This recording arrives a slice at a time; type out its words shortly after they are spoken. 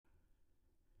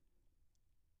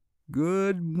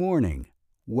Good morning.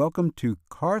 Welcome to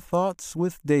Car Thoughts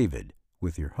with David,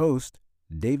 with your host,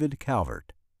 David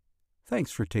Calvert.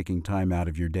 Thanks for taking time out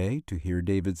of your day to hear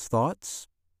David's thoughts.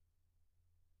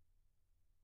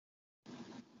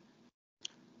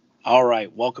 All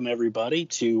right, welcome everybody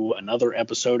to another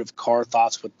episode of Car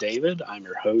Thoughts with David. I'm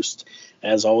your host,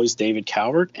 as always, David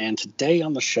Calvert, and today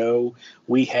on the show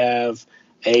we have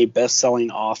a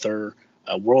best-selling author,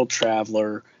 a world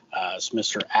traveler, it's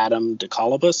Mr. Adam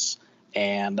DeColobus,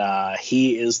 and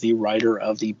he is the writer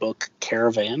of the book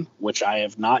Caravan, which I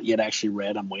have not yet actually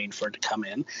read. I'm waiting for it to come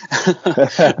in,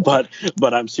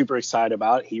 but I'm super excited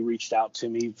about it. He reached out to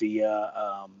me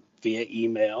via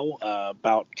email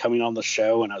about coming on the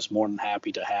show, and I was more than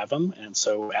happy to have him. And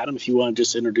so, Adam, if you want to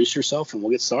just introduce yourself, and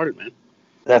we'll get started, man.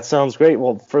 That sounds great.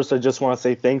 Well, first, I just want to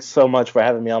say thanks so much for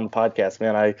having me on the podcast,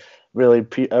 man. I really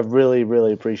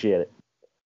appreciate it.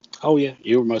 Oh yeah,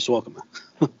 you're most welcome.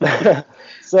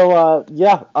 So,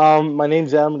 my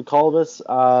name's Adam DeColobus.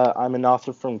 I'm an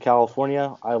author from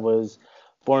California. I was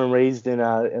born and raised in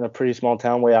a pretty small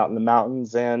town way out in the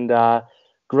mountains, and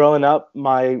growing up,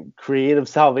 my creative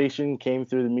salvation came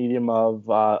through the medium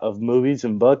of movies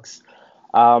and books,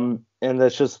 and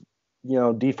that's just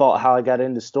default how I got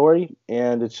into story,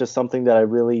 and it's just something that I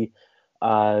really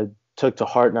took to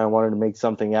heart, and I wanted to make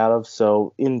something out of.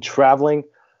 So in traveling,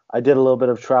 I did a little bit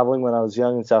of traveling when I was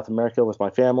young in South America with my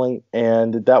family,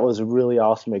 and that was a really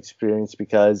awesome experience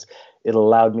because it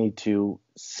allowed me to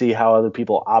see how other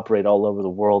people operate all over the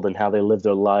world and how they live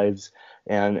their lives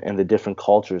and the different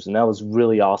cultures. And that was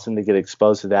really awesome to get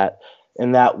exposed to that.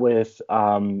 And that with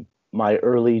my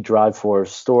early drive for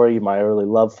story, my early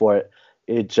love for it,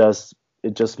 it just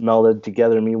melded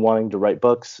together, me wanting to write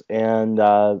books and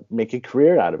make a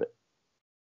career out of it.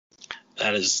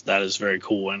 That is very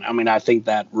cool. And I mean, I think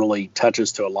that really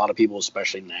touches to a lot of people,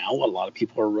 especially now. A lot of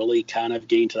people are really kind of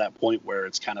getting to that point where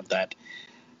it's kind of that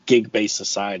gig-based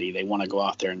society. They want to go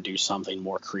out there and do something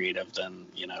more creative than,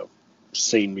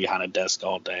 sitting behind a desk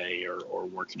all day or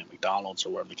working at McDonald's or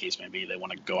whatever the case may be. They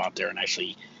want to go out there and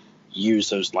actually use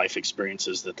those life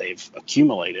experiences that they've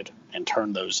accumulated and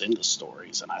turn those into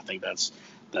stories. And I think that's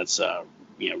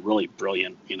really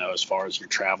brilliant, as far as your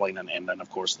traveling and then of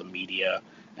course the media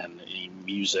and the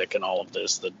music and all of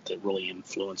this that really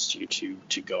influenced you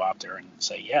to go out there and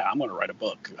say, yeah, I'm going to write a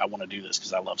book. I want to do this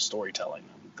because I love storytelling.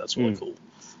 That's really cool.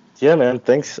 Yeah, man.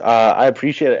 Thanks. I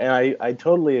appreciate it. And I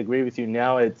totally agree with you.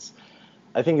 Now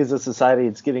I think as a society,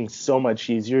 it's getting so much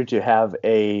easier to have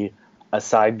a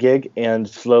side gig and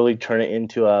slowly turn it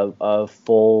into a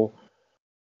full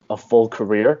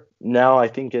career. Now I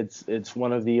think it's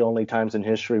one of the only times in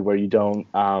history where you don't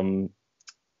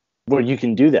where you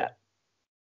can do that.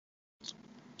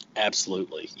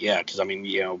 Absolutely. Yeah. Because I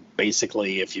mean,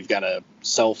 basically if you've got a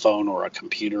cell phone or a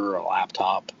computer or a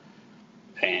laptop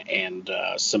and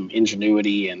some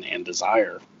ingenuity and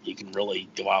desire, you can really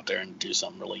go out there and do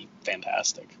something really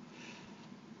fantastic.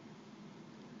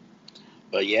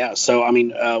 But yeah, so I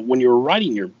mean, when you were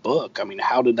writing your book, I mean,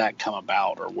 how did that come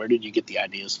about, or where did you get the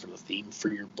ideas for the theme for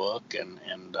your book,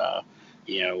 and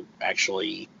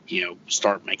actually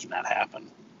start making that happen?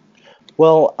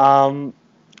 Well,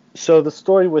 so the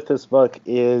story with this book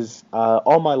is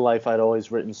all my life I'd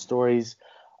always written stories.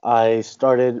 I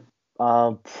started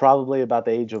probably about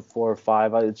the age of 4 or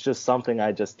 5. It's just something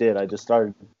I just did. I just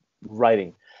started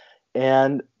writing,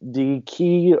 and the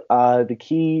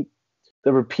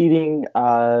repeating,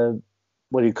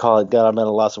 what do you call it? God, I'm at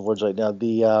a loss of words right now.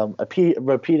 The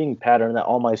repeating pattern that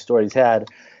all my stories had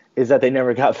is that they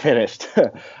never got finished.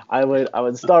 I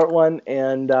would start one,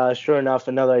 and sure enough,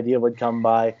 another idea would come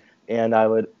by, and I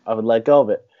would let go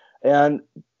of it. And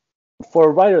for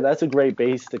a writer, that's a great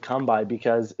base to come by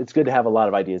because it's good to have a lot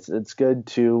of ideas. It's good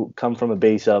to come from a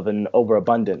base of an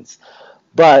overabundance,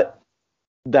 but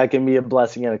that can be a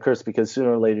blessing and a curse because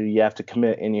sooner or later you have to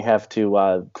commit and you have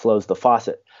to close the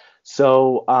faucet.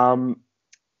 So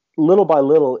little by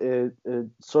little, it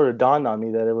sort of dawned on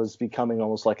me that it was becoming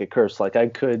almost like a curse. Like I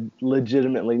could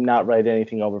legitimately not write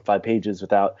anything over 5 pages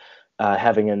without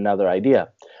having another idea.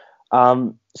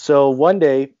 So one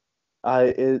day,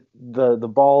 the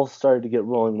ball started to get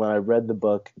rolling when I read the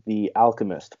book The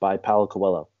Alchemist by Paulo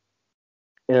Coelho.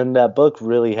 And that book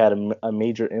really had a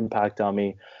major impact on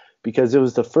me because it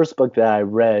was the first book that I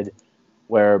read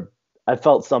where I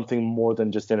felt something more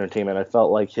than just entertainment. I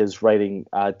felt like his writing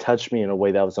touched me in a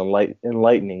way that was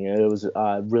enlightening, and it was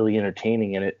really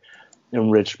entertaining, and it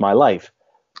enriched my life.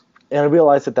 And I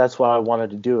realized that that's what I wanted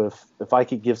to do. If I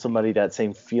could give somebody that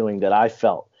same feeling that I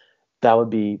felt, that would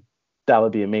be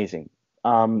amazing.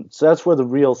 So that's where the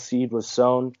real seed was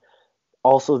sown.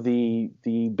 also the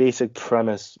basic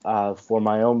premise for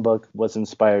my own book was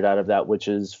inspired out of that, which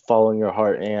is following your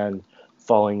heart and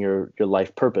following your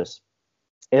life purpose.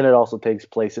 And it also takes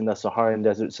place in the Saharan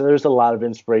desert. So there's a lot of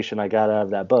inspiration I got out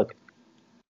of that book.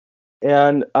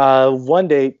 And one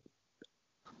day,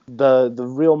 the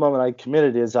real moment I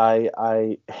committed is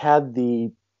I had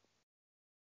the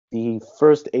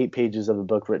first 8 pages of the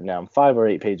book written down, 5 or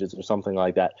 8 pages or something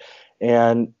like that.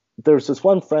 And there was this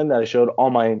one friend that I showed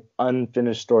all my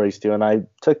unfinished stories to, and I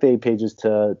took the 8 pages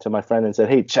to my friend and said,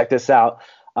 "Hey, check this out.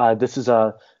 This is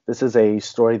a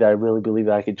story that I really believe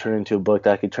that I could turn into a book,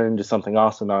 that I could turn into something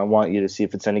awesome. And I want you to see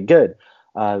if it's any good.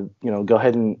 Go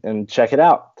ahead and check it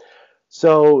out."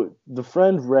 So the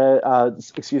friend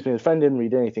the friend didn't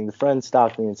read anything. The friend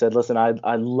stopped me and said, "Listen,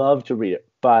 I'd love to read it,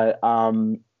 but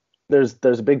there's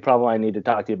a big problem I need to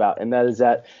talk to you about, and that is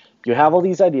that you have all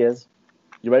these ideas,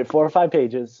 you write 4 or 5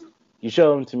 pages, you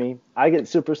show them to me, I get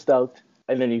super stoked,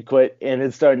 and then you quit, and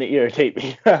it's starting to irritate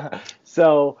me.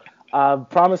 So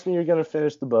promise me you're going to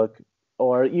finish the book,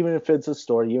 or even if it's a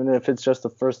story, even if it's just the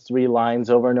first 3 lines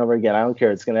over and over again, I don't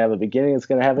care. It's going to have a beginning, it's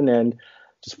going to have an end.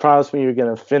 Just promise me you're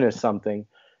going to finish something,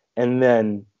 and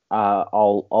then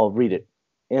I'll read it."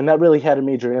 And that really had a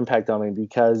major impact on me,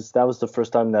 because that was the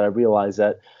first time that I realized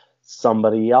that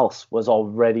somebody else was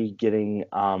already getting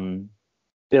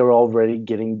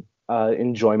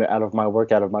enjoyment out of my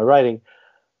work, out of my writing.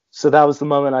 So that was the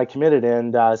moment I committed,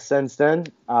 and since then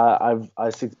I've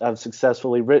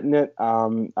successfully written it.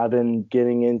 I've been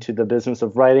getting into the business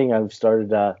of writing. I've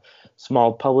started a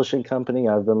small publishing company.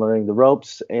 I've been learning the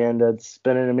ropes, and it's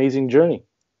been an amazing journey.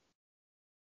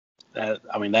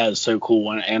 That is so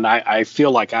cool, and I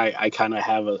feel like I kind of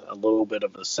have a little bit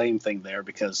of the same thing there,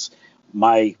 because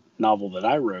my novel that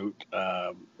I wrote,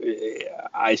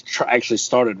 actually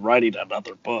started writing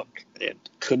another book. It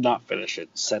could not finish it.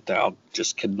 Sat down,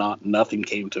 just could not. Nothing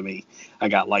came to me. I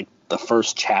got like the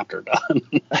first chapter done,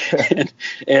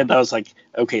 and I was like,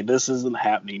 okay, this isn't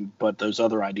happening. But those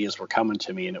other ideas were coming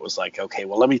to me, and it was like, okay,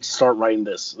 well, let me start writing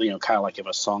this. Kind of like if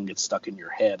a song gets stuck in your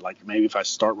head, like maybe if I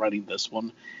start writing this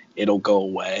one, it'll go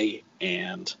away,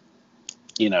 and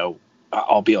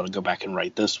I'll be able to go back and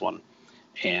write this one.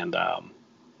 And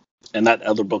that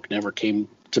other book never came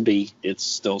to be. It's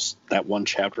still that one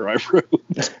chapter I wrote.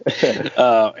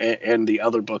 And the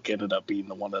other book ended up being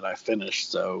the one that I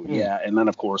finished. So yeah. And then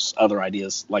of course other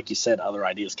ideas, like you said, other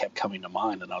ideas kept coming to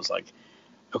mind, and I was like,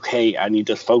 okay, I need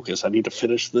to focus. I need to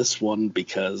finish this one,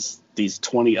 because these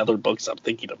 20 other books I'm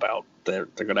thinking about, they're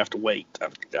gonna have to wait.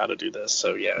 I've got to do this.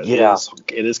 So yeah.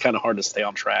 It is kind of hard to stay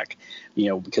on track,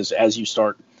 because as you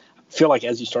start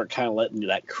kind of letting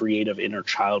that creative inner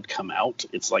child come out,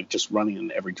 it's like just running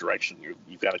in every direction.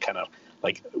 You've got to kind of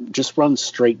like just run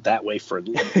straight that way for at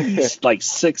least like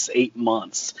 6-8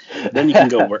 months. Then you can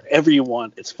go wherever you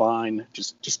want. It's fine.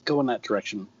 Just go in that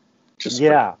direction.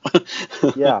 Yeah. I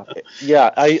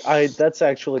that's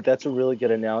a really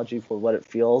good analogy for what it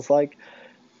feels like.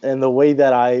 And the way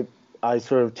that I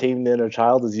sort of tamed the inner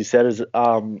child, as you said, is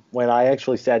when I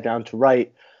actually sat down to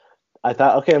write, I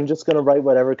thought, okay, I'm just going to write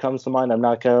whatever comes to mind. I'm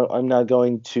not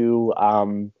going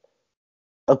to.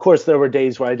 Of course, there were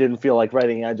days where I didn't feel like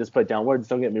writing. I just put down words.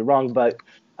 Don't get me wrong, but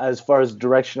as far as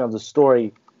direction of the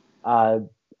story, I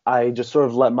just sort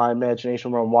of let my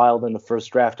imagination run wild in the first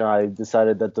draft, and I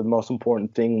decided that the most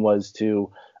important thing was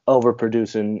to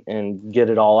overproduce and get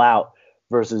it all out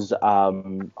versus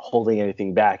holding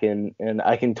anything back. And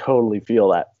I can totally feel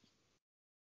that.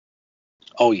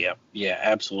 Oh yeah,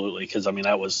 absolutely. Because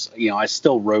that was, I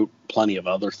still wrote plenty of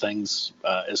other things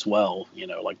as well,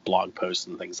 like blog posts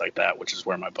and things like that, which is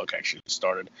where my book actually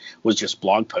started, was just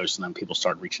blog posts, and then people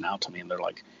started reaching out to me, and they're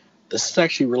like, "This is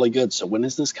actually really good. So when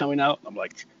is this coming out?" I'm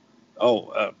like,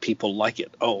 "Oh, people like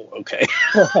it. Oh, okay."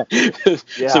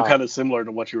 Yeah. So kind of similar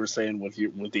to what you were saying with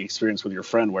the experience with your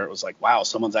friend, where it was like, "Wow,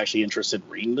 someone's actually interested in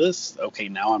reading this. Okay,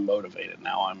 now I'm motivated.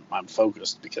 Now I'm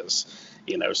focused, because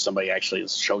somebody actually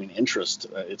is showing interest.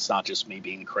 It's not just me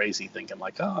being crazy thinking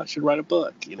like, oh, I should write a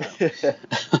book."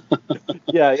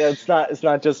 Yeah, it's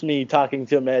not just me talking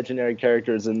to imaginary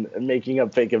characters and making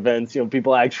up fake events.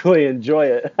 People actually enjoy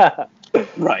it.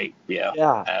 Right.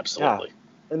 Yeah. Absolutely. Yeah.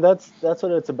 And that's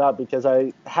what it's about, because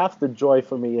half the joy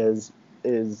for me is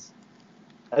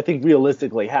I think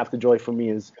realistically half the joy for me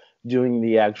is doing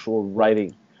the actual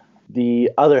writing.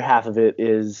 The other half of it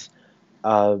is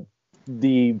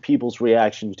the people's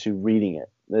reaction to reading it.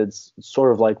 It's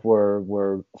sort of like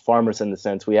we're farmers in the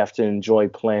sense we have to enjoy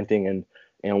planting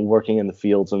and working in the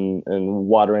fields and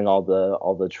watering all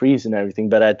the trees and everything.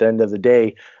 But at the end of the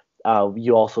day,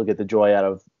 you also get the joy out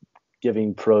of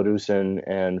giving produce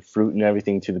and fruit and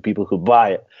everything to the people who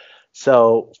buy it.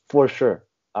 So for sure,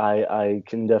 I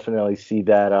can definitely see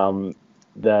that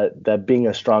that being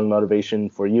a strong motivation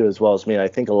for you as well as me. And I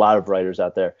think a lot of writers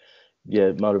out there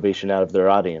get motivation out of their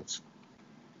audience.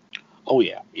 Oh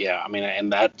yeah, yeah. I mean,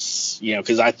 and that's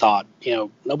because I thought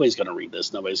nobody's going to read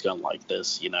this, nobody's going to like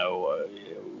this.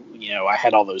 I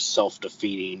had all those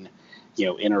self-defeating,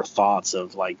 inner thoughts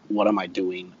of like, what am I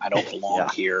doing? I don't belong Yeah.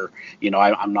 here.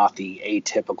 I'm not the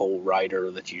atypical writer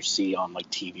that you see on like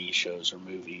TV shows or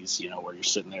movies. Where you're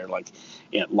sitting there like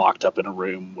locked up in a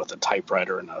room with a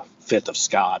typewriter and a fifth of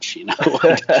scotch.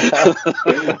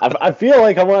 I feel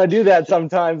like I want to do that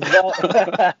sometimes,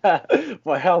 but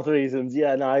for health reasons.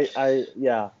 Yeah, no, yeah.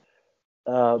 Yeah.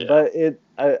 But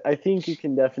I think you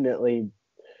can definitely,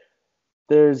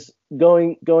 there's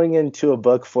going into a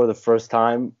book for the first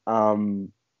time,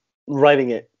 writing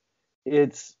it,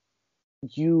 it's,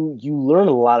 you learn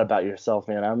a lot about yourself,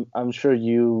 man. I'm sure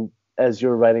you, as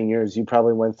you're writing yours, you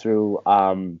probably went through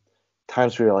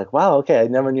times where you're like, wow, okay, I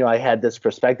never knew I had this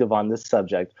perspective on this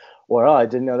subject, or oh, I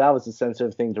didn't know that was a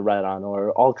sensitive thing to write on,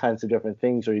 or all kinds of different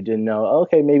things, or you didn't know,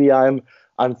 okay, maybe I'm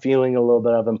feeling a little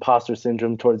bit of imposter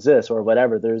syndrome towards this or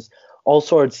whatever. There's all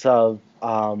sorts of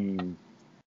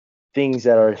things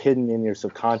that are hidden in your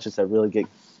subconscious that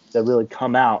really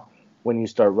come out when you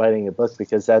start writing a book,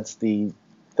 because that's the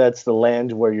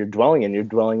land where you're dwelling in. You're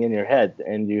dwelling in your head,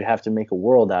 and you have to make a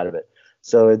world out of it.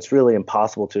 So it's really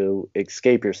impossible to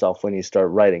escape yourself when you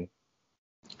start writing.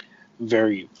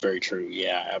 Very, very true.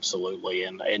 Yeah, absolutely.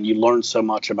 And you learn so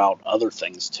much about other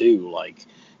things too. Like,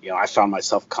 I found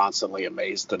myself constantly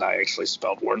amazed that I actually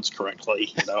spelled words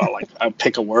correctly. I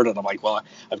pick a word and I'm like, well,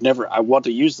 I want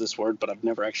to use this word, but I've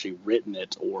never actually written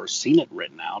it or seen it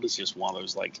written out. It's just one of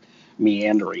those like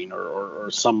meandering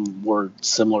or some word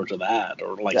similar to that,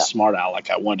 or like Yeah. smart aleck.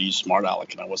 I wanted to use smart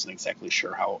aleck and I wasn't exactly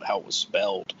sure how it was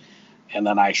spelled. And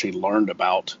then I actually learned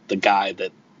about the guy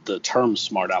that the term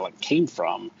smart aleck came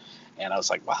from, and I was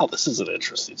like, wow, this is an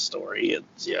interesting story.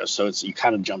 So it's you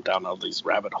kind of jump down all these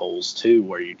rabbit holes too,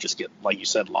 where you just get, like you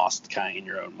said, lost kind of in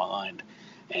your own mind,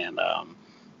 and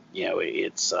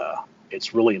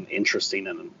it's really an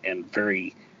interesting and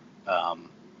very um,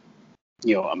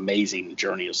 amazing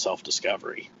journey of self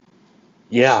discovery.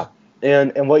 Yeah.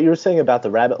 And what you were saying about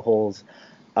the rabbit holes,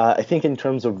 I think in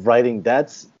terms of writing,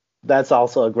 that's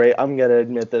also a great. I'm gonna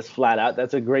admit this flat out.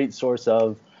 That's a great source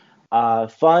of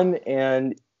fun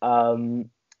and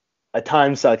a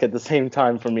time suck at the same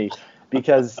time for me,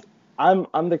 because I'm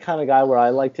the kind of guy where I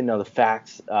like to know the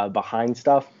facts behind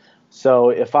stuff. So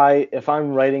if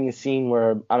I'm writing a scene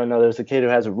where, I don't know, there's a kid who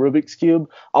has a Rubik's cube,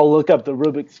 I'll look up the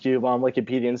Rubik's cube on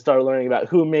Wikipedia and start learning about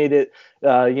who made it,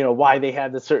 why they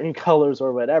had the certain colors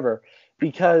or whatever.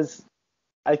 Because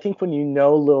I think when you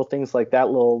know little things like that,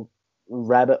 little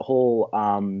rabbit hole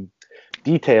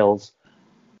details,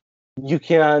 you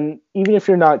can, even if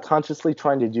you're not consciously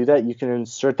trying to do that, you can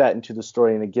insert that into the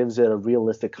story, and it gives it a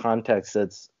realistic context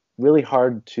that's really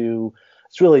hard to,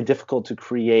 it's really difficult to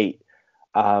create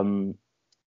um,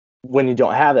 when you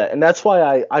don't have that. And that's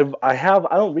why I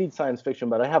don't read science fiction,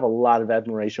 but I have a lot of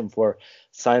admiration for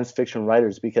science fiction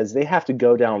writers, because they have to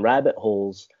go down rabbit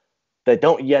holes that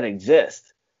don't yet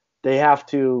exist. They have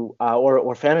to,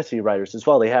 or fantasy writers as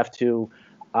well. They have to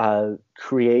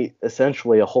create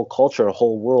essentially a whole culture, a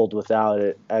whole world without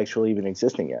it actually even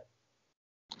existing yet.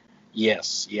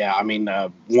 Yes, yeah. I mean,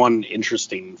 one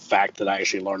interesting fact that I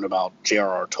actually learned about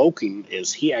J.R.R. Tolkien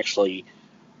is he actually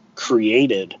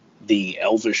created the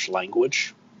Elvish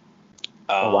language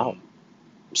Oh wow. um,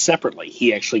 separately.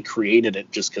 He actually created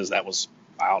it just because that was,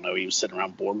 I don't know, he was sitting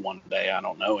around bored one day, I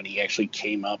don't know, and he actually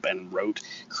came up and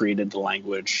created the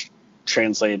language,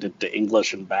 translated it to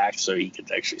English and back so he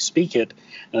could actually speak it.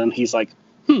 And then he's like,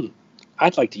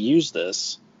 I'd like to use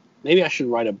this. Maybe I should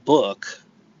write a book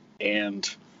and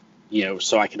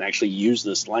so I can actually use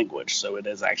this language. So it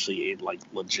is actually a like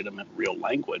legitimate real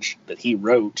language that he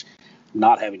wrote,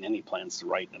 not having any plans to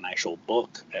write an actual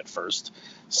book at first.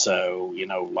 So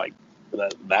like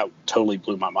that totally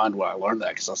blew my mind when I learned that,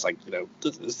 because I was like,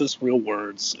 is this real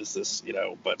words? Is this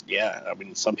But yeah, I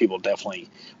mean, some people definitely,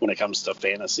 when it comes to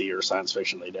fantasy or science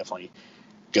fiction, they definitely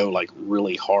go like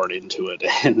really hard into it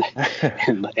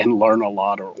and learn a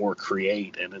lot or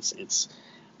create, and it's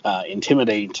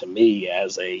intimidating to me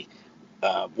as a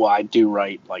well, I do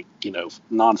write like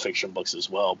nonfiction books as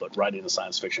well, but writing a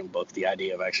science fiction book, the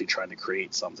idea of actually trying to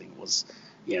create something was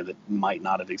that might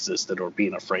not have existed, or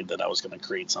being afraid that I was going to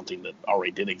create something that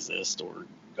already did exist or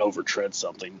overtread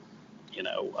something,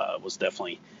 was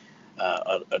definitely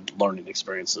a learning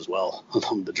experience as well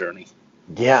along the journey.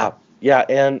 Yeah, yeah,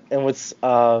 and what's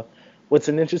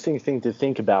an interesting thing to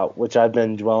think about, which I've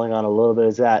been dwelling on a little bit,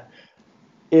 is that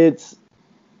it's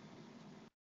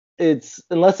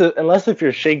unless if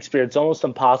you're Shakespeare, it's almost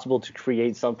impossible to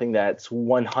create something that's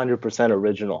 100%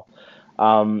 original.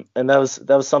 And that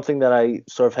was something that I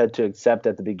sort of had to accept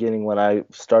at the beginning when I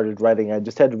started writing. I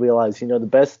just had to realize,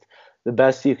 the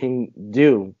best you can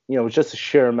do, with just a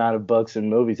sheer amount of books and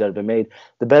movies that have been made,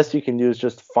 the best you can do is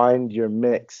just find your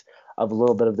mix of a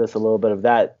little bit of this, a little bit of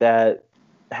that, that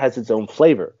has its own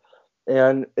flavor.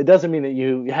 And it doesn't mean that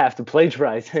you have to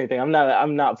plagiarize anything.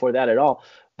 I'm not for that at all.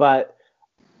 But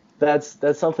that's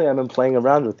something I've been playing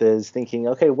around with, is thinking,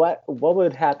 okay, what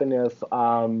would happen if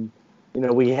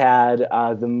we had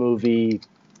the movie,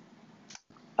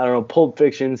 I don't know, Pulp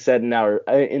Fiction set in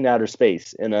outer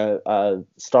space, in a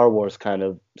Star Wars kind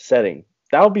of setting.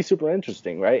 That would be super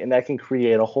interesting, right? And that can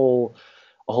create a whole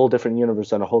different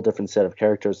universe and a whole different set of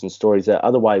characters and stories that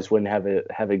otherwise wouldn't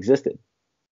have existed.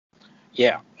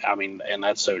 Yeah, I mean, and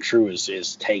that's so true.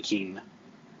 Is taking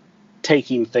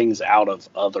things out of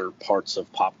other parts of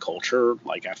pop culture.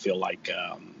 Like I feel like,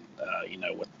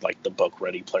 with like the book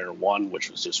Ready Player One,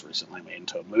 which was just recently made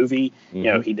into a movie,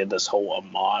 Mm-hmm. he did this whole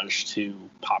homage to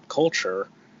pop culture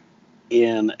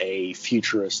in a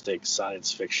futuristic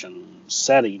science fiction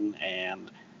setting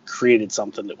and created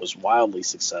something that was wildly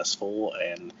successful.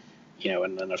 And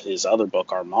then his other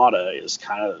book Armada is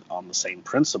kind of on the same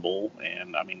principle.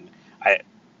 And I mean,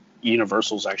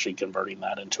 Universal's actually converting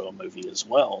that into a movie as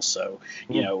well. So,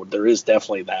 there is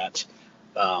definitely that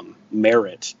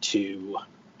merit to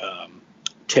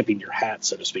tipping your hat,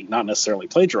 so to speak, not necessarily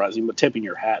plagiarizing, but tipping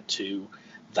your hat to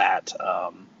that,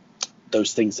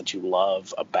 those things that you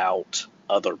love about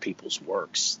other people's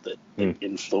works that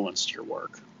influenced your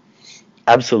work.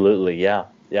 Absolutely, yeah,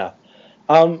 yeah.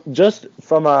 Just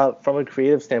from a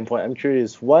creative standpoint, I'm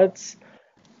curious,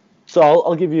 so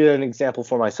I'll give you an example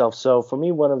for myself. So for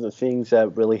me, one of the things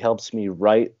that really helps me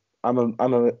write, I'm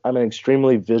an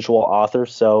extremely visual author.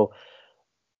 So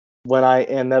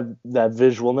and that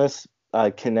visualness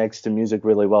connects to music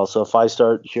really well. So if I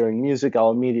start hearing music,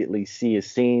 I'll immediately see a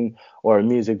scene or a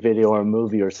music video or a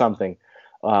movie or something,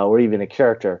 or even a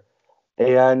character.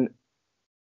 And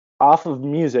off of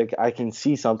music, I can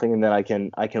see something and then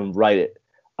I can write it.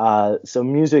 So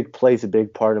music plays a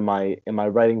big part in my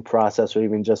writing process, or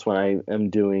even just when I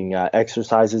am doing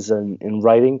exercises in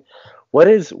writing. What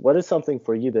is something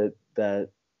for you that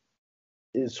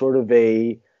is sort of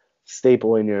a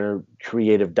staple in your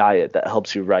creative diet that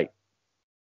helps you write?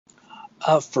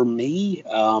 For me,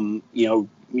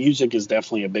 music is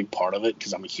definitely a big part of it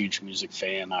because I'm a huge music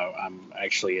fan. I'm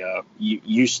actually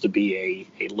used to be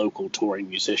a local touring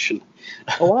musician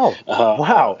Oh wow,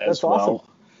 wow, as that's awesome. well.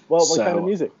 Well, what kind of So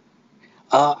music?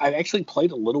 I've actually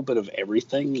played a little bit of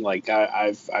everything. Like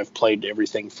I've played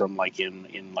everything from like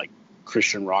in like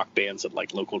Christian rock bands at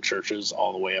like local churches,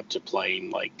 all the way up to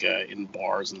playing like in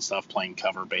bars and stuff, playing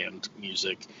cover band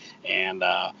music, and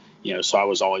so I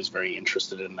was always very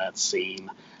interested in that scene.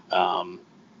 Um,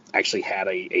 Actually had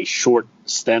a short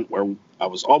stint where I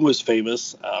was almost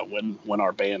famous when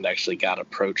our band actually got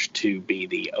approached to be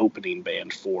the opening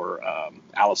band for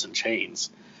Alice in Chains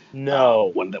No.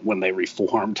 when they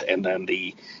reformed, and then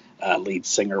the lead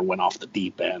singer went off the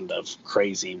deep end of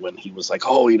crazy when he was like,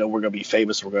 "Oh, we're gonna be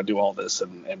famous, we're gonna do all this,"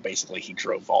 and basically he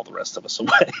drove all the rest of us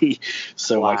away.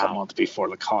 So like a Wow. month before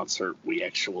the concert, we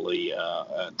actually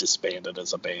disbanded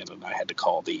as a band, and I had to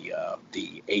call the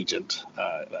agent,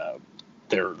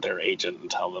 their agent, and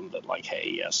tell them that like, hey,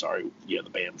 yeah, sorry, the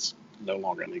band's no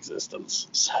longer in existence.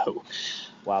 So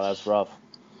Wow, that's rough.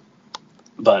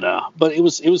 but it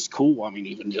was cool. I mean,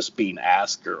 even just being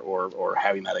asked or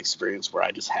having that experience where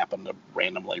I just happened to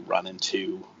randomly run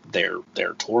into their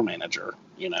tour manager,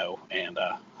 and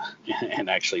and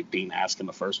actually being asked in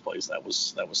the first place, that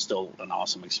was still an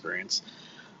awesome experience.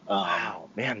 Um, Wow,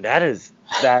 man, that is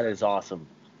awesome.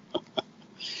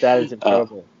 That is uh,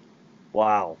 incredible.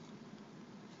 Wow.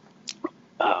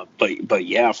 but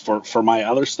yeah, for my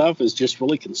other stuff is just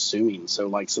really consuming. So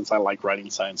like, since I like writing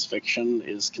science fiction,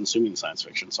 is consuming science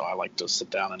fiction. So I like to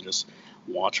sit down and just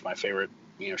watch my favorite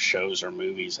shows or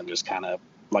movies and just kind of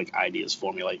like ideas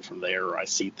formulate from there. Or I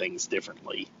see things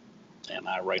differently and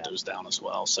I write Yeah. those down as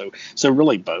well. So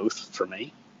really both for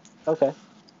me. Okay.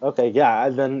 Okay. Yeah.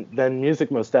 Then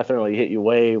music most definitely hit you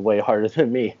way way harder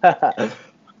than me.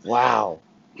 Wow.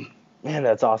 Man,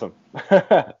 that's awesome.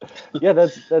 Yeah,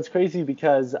 that's crazy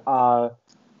because uh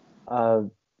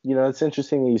it's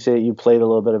interesting that you say you played a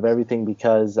little bit of everything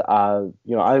because I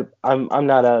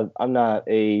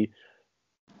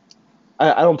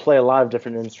don't play a lot of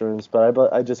different instruments,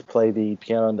 but I just play the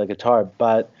piano and the guitar.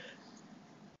 But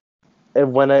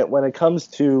when it comes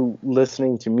to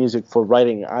listening to music for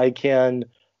writing, I can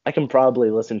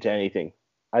probably listen to anything.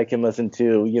 I can listen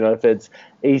to, if it's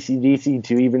AC/DC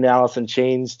to even Alice in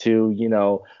Chains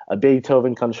to, a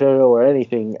Beethoven concerto or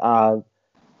anything.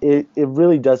 It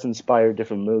really does inspire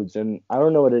different moods, and I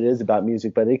don't know what it is about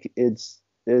music, but it's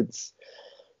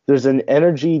there's an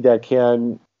energy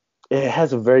that it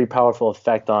has a very powerful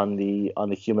effect on the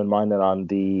human mind and on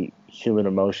the human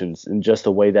emotions in just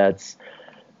a way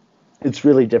it's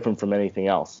really different from anything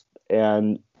else.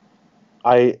 And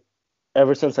I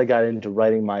ever since I got into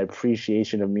writing, my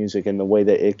appreciation of music and the way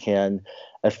that it can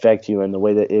affect you and the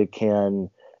way that it can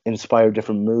inspire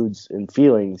different moods and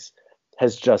feelings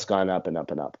has just gone up and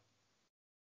up and up.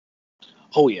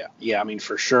 Oh yeah, yeah. I mean,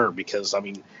 for sure, because I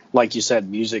mean, like you said,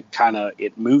 music kind of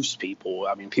it moves people.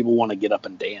 I mean, people want to get up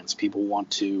and dance. People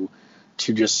want to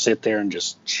just sit there and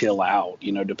just chill out.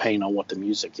 Depending on what the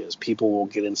music is, people will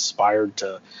get inspired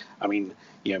to. I mean,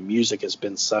 music has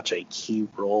been such a key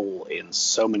role in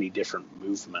so many different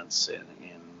movements in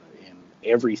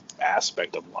every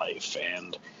aspect of life,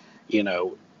 and you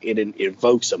know, it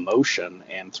evokes emotion,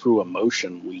 and through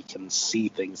emotion we can see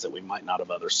things that we might not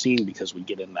have ever seen because we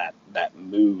get in that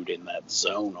mood, in that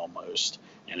zone almost,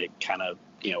 and it kind of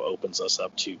opens us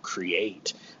up to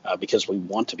create, because we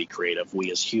want to be creative.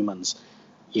 We as humans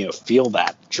feel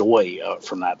that joy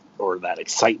from that, or that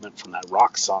excitement from that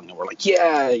rock song, and we're like,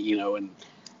 yeah, and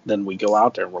then we go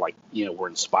out there and we're like, we're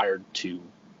inspired to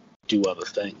do other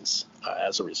things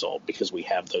as a result, because we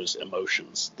have those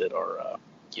emotions that are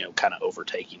kind of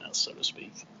overtaking us, so to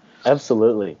speak.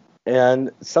 Absolutely.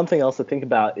 And something else to think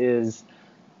about is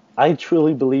I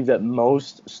truly believe that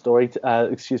most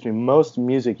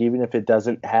music, even if it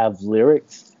doesn't have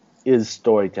lyrics, is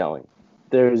storytelling.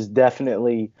 There's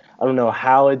definitely, I don't know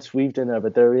how it's weaved in there,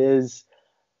 but there is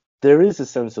a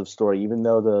sense of story, even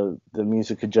though the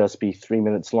music could just be 3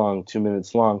 minutes long, 2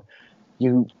 minutes long.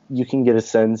 You can get a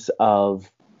sense of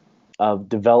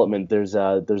development. There's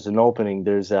an opening,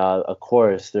 there's a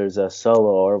chorus, there's a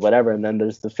solo or whatever, and then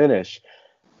there's the finish.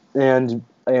 And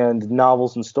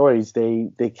novels and stories,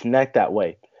 they connect that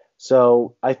way.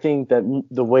 So I think that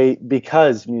the way,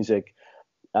 because music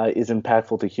is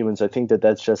impactful to humans, I think that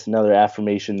that's just another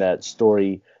affirmation that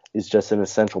story is just an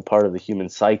essential part of the human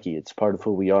psyche. It's part of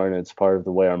who we are, and it's part of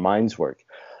the way our minds work.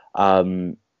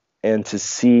 Um, and to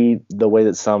see the way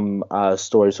that some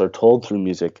stories are told through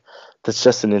music, that's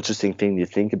just an interesting thing to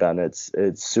think about. And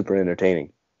it's super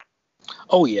entertaining.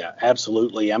 Oh yeah,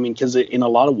 absolutely. I mean, because in a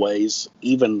lot of ways,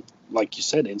 even like you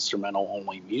said, instrumental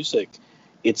only music,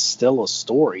 it's still a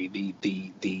story.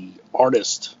 The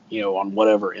artist, on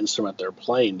whatever instrument they're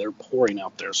playing, they're pouring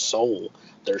out their soul.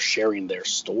 They're sharing their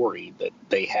story that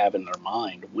they have in their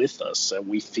mind with us, and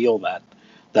we feel that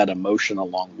emotion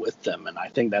along with them. And I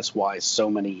think that's why so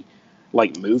many,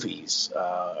 like movies,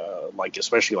 like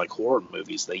especially like horror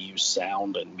movies, they use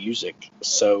sound and music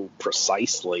so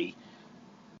precisely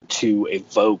to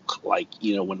evoke, like,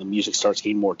 when the music starts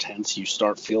getting more tense, you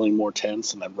start feeling more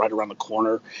tense, and then right around the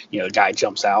corner, the guy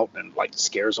jumps out and like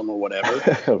scares them or whatever.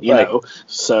 Right.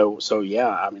 So yeah,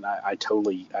 I mean, I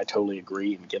totally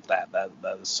agree and get that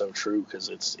is so true, because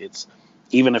it's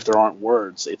even if there aren't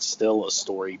words, it's still a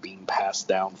story being passed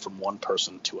down from one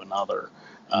person to another.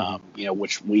 Mm-hmm.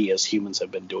 Which we as humans have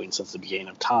been doing since the beginning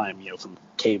of time, from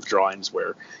cave drawings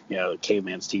where, the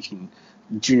caveman's teaching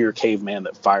junior caveman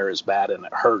that fire is bad and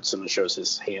it hurts, and it shows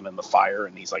his hand in the fire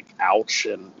and he's like, ouch,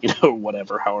 and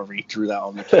whatever, however he drew that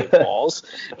on the cave walls.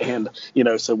 And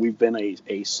so we've been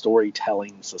a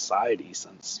storytelling society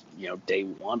since day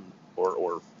one,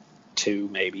 or two,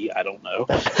 maybe, I don't know.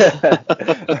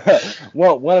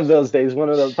 Well, one of those days, one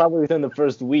of those, probably within the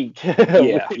first week,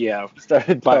 Yeah, we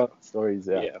started telling but stories.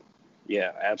 Yeah.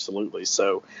 yeah, absolutely.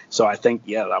 So I think,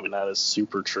 yeah, I mean, that is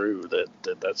super true,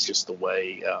 that's just the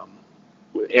way.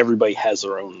 Everybody has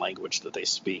their own language that they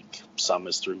speak. Some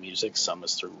is through music, some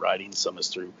is through writing, some is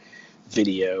through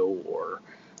video, or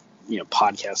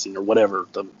podcasting, or whatever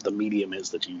the medium is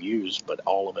that you use. But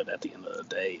all of it, at the end of the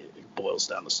day, it boils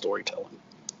down to storytelling.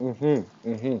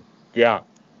 Yeah.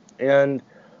 And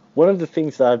one of the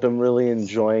things that I've been really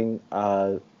enjoying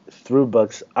through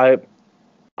books, I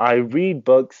read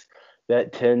books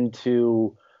that tend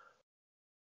to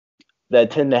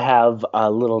have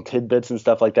little tidbits and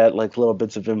stuff like that, like little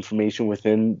bits of information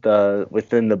within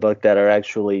the book that are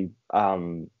actually,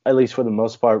 at least for the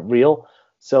most part, real.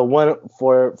 So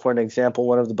for an example,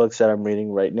 one of the books that I'm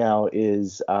reading right now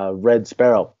is Red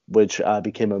Sparrow, which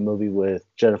became a movie with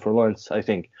Jennifer Lawrence, I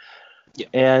think. Yeah.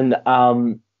 And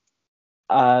I'm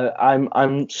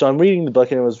reading the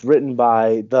book, and it was written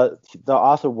by the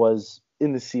author was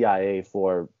in the CIA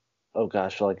for, oh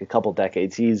gosh, for like a couple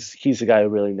decades. He's a guy who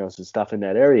really knows his stuff in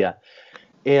that area.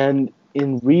 And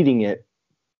in reading it,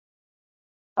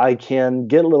 I can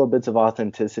get little bits of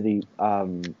authenticity,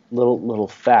 little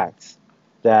facts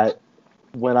that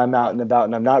when I'm out and about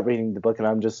and I'm not reading the book and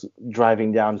I'm just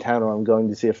driving downtown or I'm going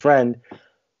to see a friend,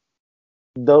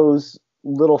 those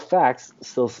little facts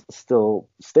still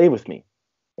stay with me,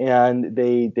 and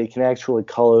they can actually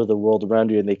color the world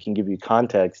around you, and they can give you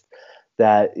context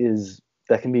that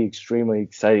can be extremely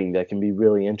exciting, that can be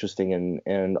really interesting,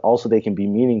 and also they can be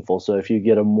meaningful. So if you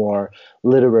get a more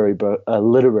literary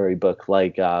book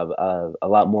like a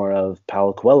lot more of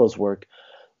Paulo Coelho's work,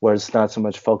 where it's not so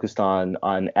much focused on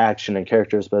action and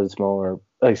characters, but it's more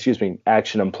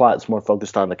action and plot. It's more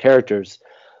focused on the characters.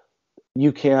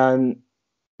 You can,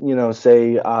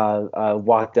 say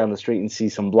walk down the street and see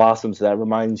some blossoms that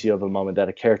reminds you of a moment that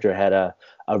a character had a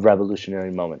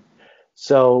revolutionary moment.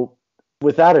 So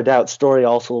without a doubt, story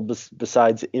also,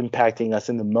 besides impacting us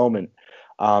in the moment,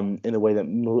 in the way that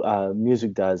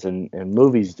music does and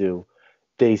movies do,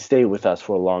 they stay with us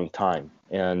for a long time,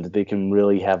 and they can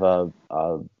really have a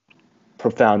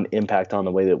profound impact on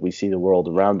the way that we see the world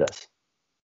around us.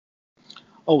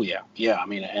 Oh yeah. I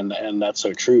mean, and that's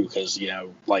so true, because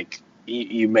like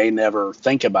you may never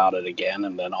think about it again,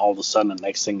 and then all of a sudden, the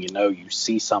next thing you know, you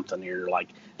see something, and you're like,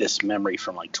 this memory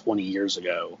from like 20 years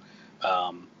ago,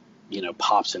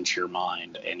 pops into your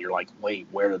mind, and you're like, wait,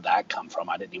 where did that come from?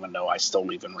 I didn't even know I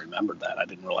still even remembered that. I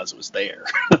didn't realize it was there.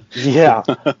 Yeah.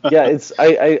 It's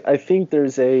I think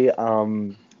there's a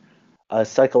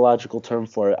psychological term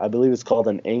for it. I believe it's called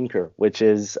an anchor, which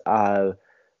is a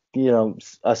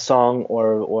song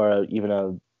or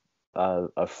even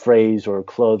a phrase or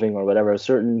clothing or whatever. A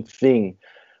certain thing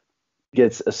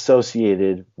gets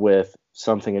associated with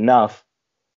something enough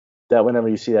that whenever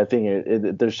you see that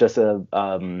thing, there's just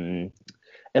an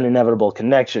inevitable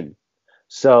connection.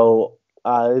 So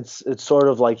it's sort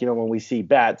of like, when we see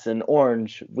bats and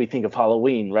orange, we think of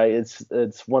Halloween, right?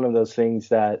 It's one of those things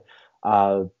that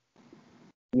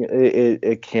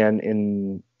it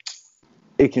can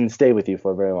stay with you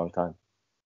for a very long time.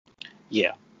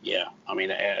 Yeah. I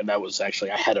mean, that was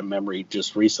actually, I had a memory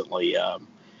just recently.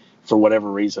 For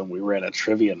whatever reason, we were at a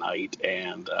trivia night,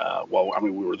 and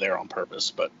we were there on purpose,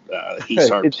 but he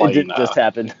started playing. It didn't just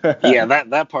happen. Yeah,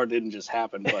 that part didn't just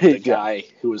happen, but the guy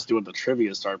who was doing the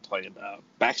trivia started playing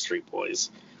Backstreet Boys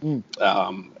in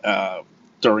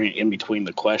between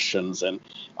the questions, and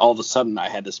all of a sudden, I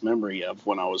had this memory of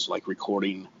when I was like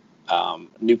recording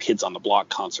New Kids on the Block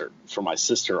concert for my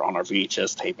sister on our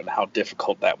VHS tape, and how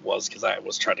difficult that was, because I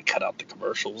was trying to cut out the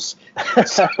commercials.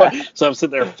 so I'm sitting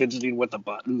there fidgeting with the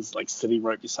buttons, like sitting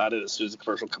right beside it. As soon as the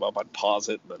commercial come up, I'd pause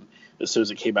it, and then as soon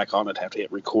as it came back on, I'd have to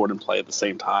hit record and play at the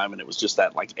same time. And it was just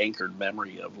that like anchored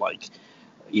memory of like,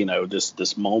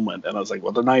 this moment. And I was like,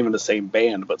 well, they're not even the same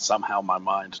band, but somehow my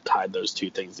mind tied those two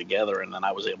things together, and then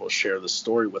I was able to share the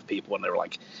story with people, and they were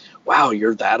like, wow,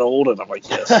 you're that old? And I'm like,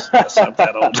 yes, I'm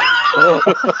that old.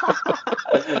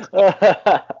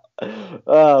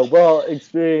 Well,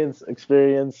 experience,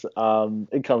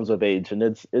 it comes with age, and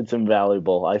it's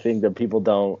invaluable. I think that people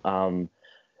don't,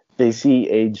 they see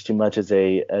age too much as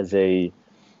a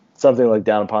something like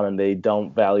down upon, and they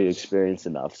don't value experience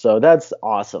enough. So that's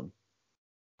awesome.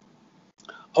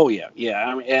 Oh yeah.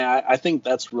 I mean, I think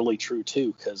that's really true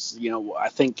too, because I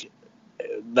think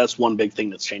that's one big thing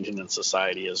that's changing in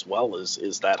society as well,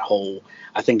 is that whole,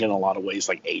 I think in a lot of ways,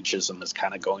 like ageism is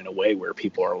kind of going away, where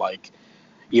people are like,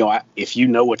 if you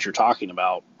know what you're talking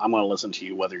about, I'm going to listen to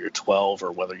you, whether you're 12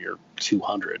 or whether you're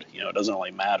 200. It doesn't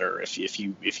really matter if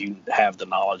you have the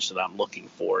knowledge that I'm looking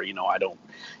for. I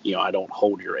don't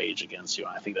hold your age against you.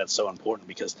 And I think that's so important,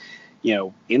 because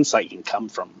insight can come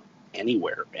from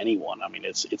anywhere, anyone. I mean,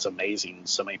 it's amazing,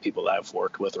 so many people that I've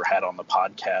worked with or had on the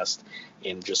podcast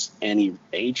in just any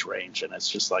age range, and it's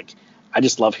just like, I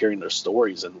just love hearing their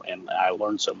stories, and I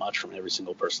learn so much from every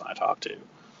single person I talk to.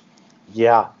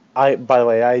 Yeah, by the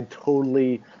way, I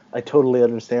totally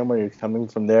understand where you're coming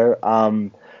from there.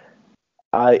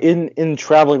 In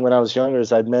traveling when I was younger,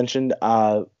 as I'd mentioned,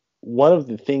 one of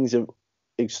the things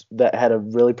that had a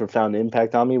really profound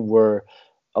impact on me were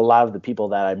a lot of the people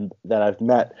that I've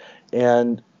met,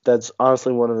 and that's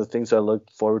honestly one of the things I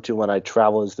look forward to when I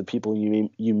travel, is the people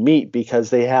you meet,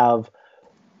 because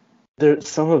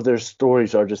some of their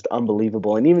stories are just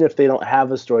unbelievable, and even if they don't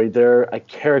have a story, they're a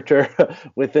character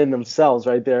within themselves,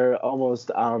 right? They're almost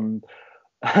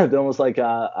like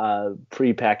a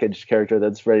pre-packaged character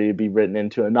that's ready to be written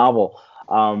into a novel.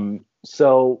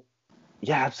 So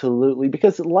yeah, absolutely,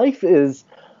 because life is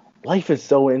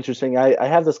so interesting. I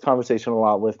have this conversation a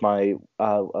lot with my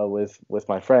with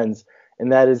my friends,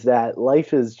 and that is that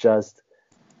life is just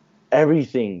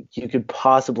everything you could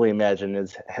possibly imagine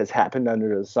has happened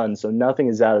under the sun. So nothing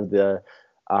is out of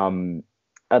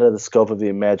of the scope of the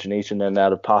imagination and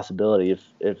out of possibility.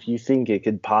 If you think it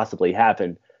could possibly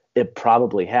happen, it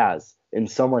probably has,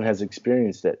 and someone has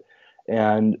experienced it.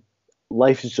 And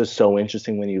life is just so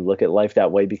interesting when you look at life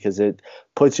that way, because it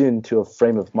puts you into a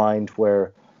frame of mind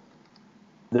where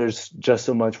there's just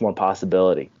so much more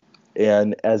possibility.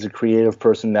 And as a creative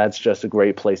person, that's just a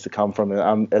great place to come from.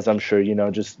 And as I'm sure you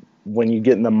know, just when you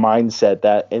get in the mindset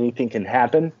that anything can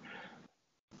happen,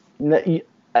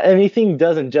 anything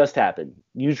doesn't just happen.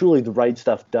 Usually the right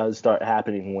stuff does start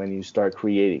happening when you start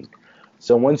creating.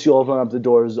 So once you open up the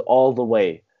doors all the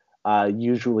way,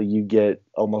 usually you get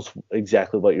almost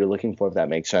exactly what you're looking for, if that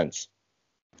makes sense.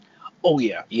 Oh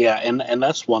yeah, yeah, and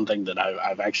that's one thing that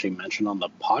I've actually mentioned on the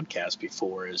podcast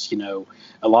before is,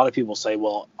 a lot of people say,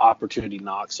 well, opportunity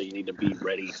knocks, so you need to be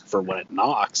ready for when it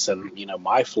knocks. And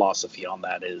my philosophy on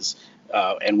that is,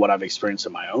 and what I've experienced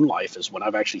in my own life is when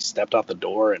I've actually stepped out the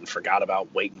door and forgot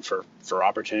about waiting for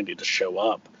opportunity to show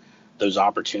up, those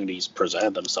opportunities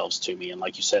presented themselves to me. And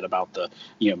like you said about the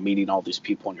meeting all these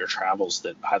people in your travels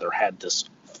that either had this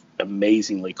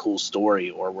amazingly cool story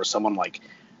or were someone like,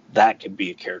 that could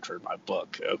be a character in my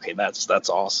book. Okay, that's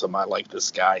awesome. I like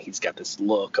this guy. He's got this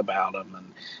look about him,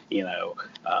 and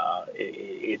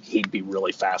he'd be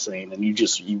really fascinating. And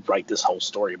you write this whole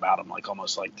story about him, like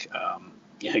almost like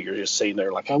you're just sitting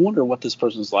there, like, I wonder what this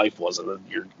person's life was, and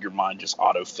then your mind just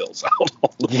auto fills out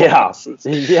all the boxes.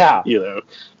 Yeah.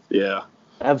 Yeah.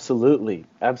 Absolutely.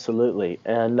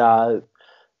 And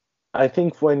I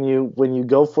think when you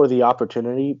go for the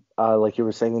opportunity, like you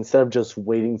were saying, instead of just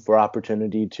waiting for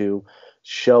opportunity to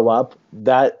show up,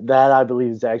 that I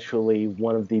believe is actually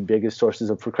one of the biggest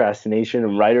sources of procrastination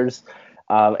in writers,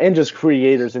 and just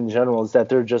creators in general, is that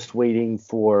they're just waiting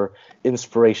for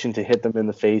inspiration to hit them in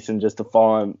the face and just to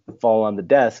fall on the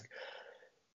desk.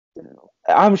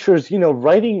 I'm sure,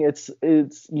 writing, it's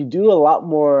you do a lot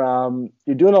more.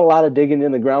 You're doing a lot of digging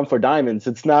in the ground for diamonds.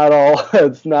 It's not all.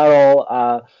 It's not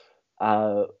all.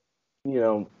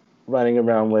 Running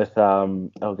around with, oh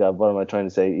God, what am I trying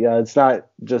to say? Yeah, it's not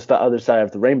just the other side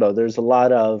of the rainbow. There's a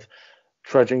lot of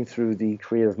trudging through the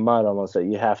creative mud almost that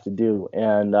you have to do.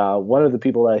 And one of the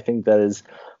people that I think that has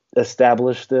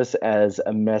established this as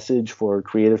a message for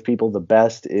creative people the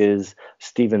best is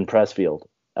Steven Pressfield.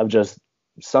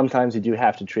 Sometimes you do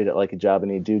have to treat it like a job,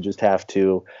 and you do just have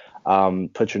to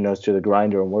put your nose to the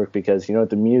grinder and work, because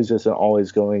the muse isn't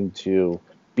always going to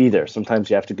be there. Sometimes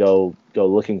you have to go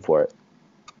looking for it.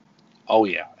 Oh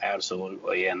yeah,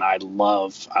 absolutely. And I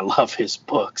love his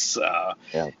books. I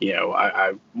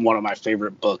one of my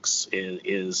favorite books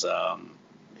is The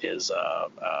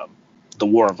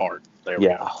War of Art. There we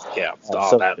go. Yeah.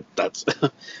 That's that.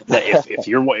 If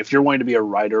you're going to be a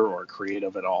writer or a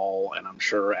creative at all, and I'm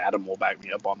sure Adam will back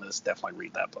me up on this, definitely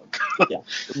read that book. Yeah,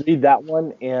 read that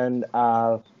one and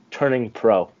Turning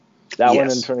Pro. That one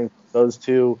and Turning Pro, those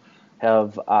two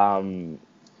have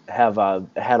had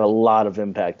a lot of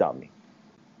impact on me.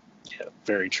 Yeah,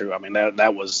 very true. I mean,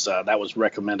 that was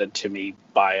recommended to me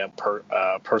by a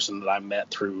person that I met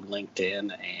through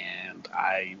LinkedIn, and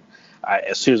I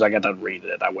as soon as I got done reading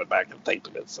it, I went back and thanked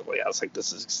him instantly. I was like,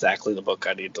 this is exactly the book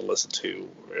I need to listen to,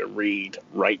 read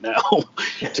right now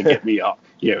to get me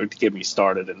to get me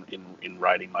started in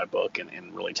writing my book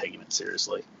and really taking it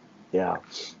seriously. Yeah.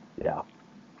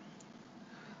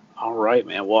 All right,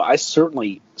 man. Well, I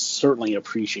certainly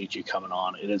appreciate you coming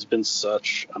on. It has been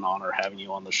such an honor having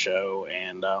you on the show.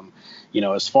 And,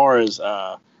 as far as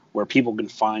where people can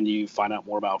find you, find out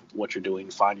more about what you're doing,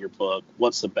 find your book,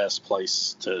 what's the best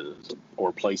places to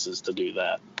do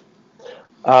that?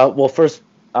 Well, first,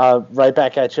 right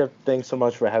back at you. Thanks so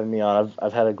much for having me on.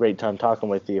 I've had a great time talking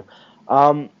with you.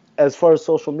 As far as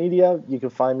social media, you can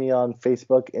find me on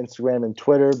Facebook, Instagram, and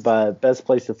Twitter, but best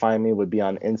place to find me would be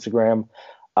on Instagram.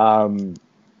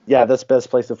 That's the best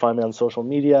place to find me on social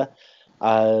media.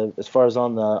 As far as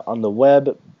on the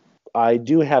web, I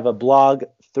do have a blog.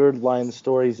 Third Line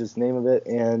Stories is the name of it,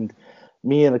 and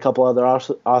me and a couple other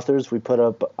authors, we put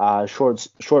up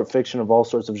short fiction of all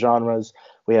sorts of genres.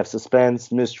 We have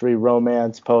suspense, mystery,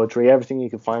 romance, poetry, everything you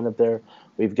can find up there.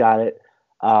 We've got it.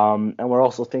 And we're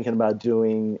also thinking about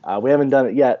doing, we haven't done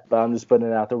it yet, but I'm just putting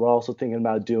it out there. We're also thinking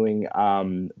about doing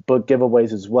book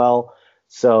giveaways as well.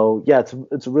 So yeah,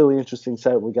 it's a really interesting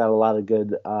site. We got a lot of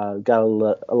good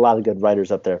writers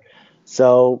up there.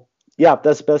 So yeah,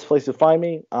 that's the best place to find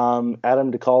me.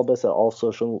 Adam DeCalbus at all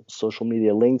social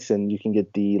media links, and you can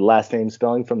get the last name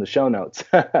spelling from the show notes.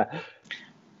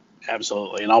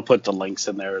 Absolutely, and I'll put the links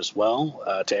in there as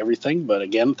well to everything. But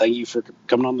again, thank you for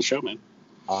coming on the show, man.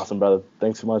 Awesome, brother.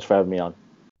 Thanks so much for having me on.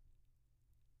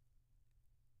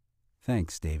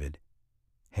 Thanks, David.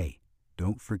 Hey,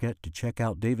 don't forget to check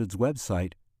out David's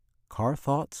website,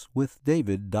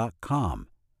 carthoughtswithdavid.com.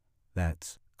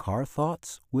 That's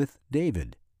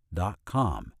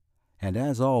carthoughtswithdavid.com. And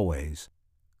as always,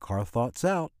 Car Thoughts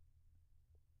out.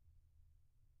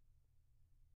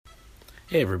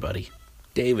 Hey everybody,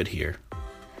 David here.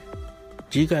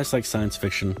 Do you guys like science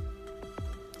fiction?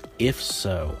 If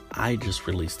so, I just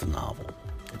released a novel.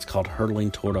 It's called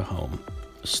Hurtling Toward a Home,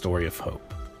 A Story of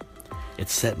Hope.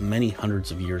 It's set many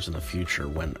hundreds of years in the future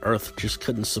when Earth just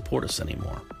couldn't support us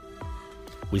anymore.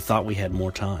 We thought we had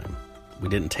more time. We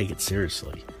didn't take it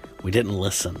seriously. We didn't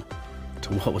listen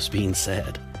to what was being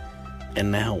said.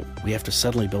 And now we have to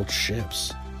suddenly build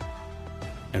ships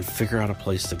and figure out a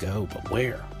place to go, but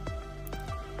where?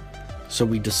 So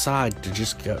we decide to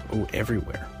just go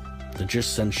everywhere, to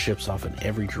just send ships off in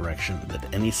every direction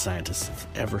that any scientist has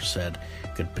ever said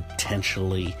could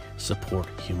potentially support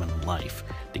human life.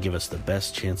 To give us the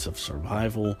best chance of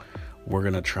survival, we're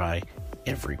going to try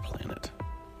every planet.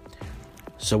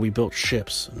 So we built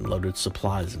ships and loaded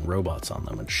supplies and robots on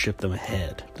them and shipped them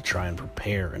ahead to try and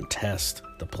prepare and test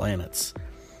the planets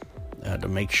to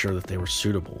make sure that they were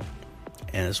suitable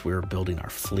as we were building our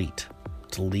fleet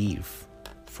to leave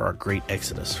for our great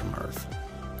exodus from Earth.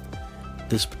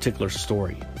 This particular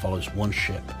story follows one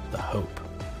ship, the Hope,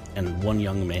 and one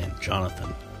young man,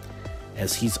 Jonathan,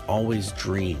 as he's always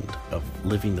dreamed of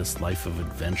living this life of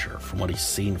adventure from what he's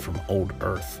seen from old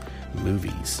Earth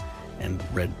movies and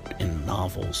read in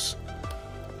novels.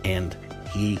 And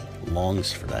he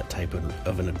longs for that type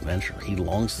of an adventure. He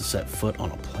longs to set foot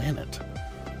on a planet.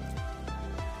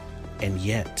 And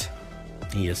yet,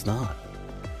 he is not.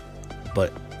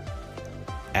 But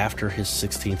after his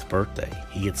 16th birthday,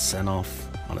 he gets sent off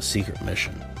on a secret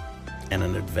mission and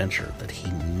an adventure that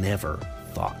he never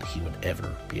thought he would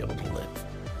ever be able to live.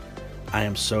 I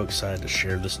am so excited to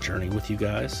share this journey with you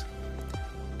guys,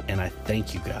 and I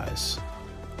thank you guys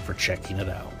for checking it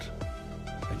out.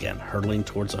 Again, Hurtling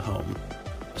Towards a Home,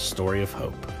 A Story of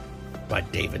Hope by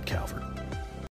David Calvert.